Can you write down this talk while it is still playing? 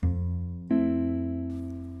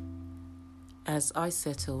As I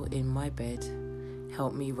settle in my bed,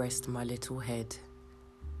 help me rest my little head.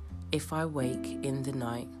 If I wake in the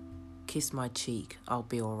night, kiss my cheek, I'll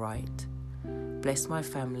be alright. Bless my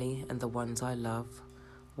family and the ones I love.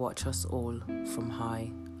 Watch us all from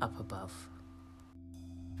high up above.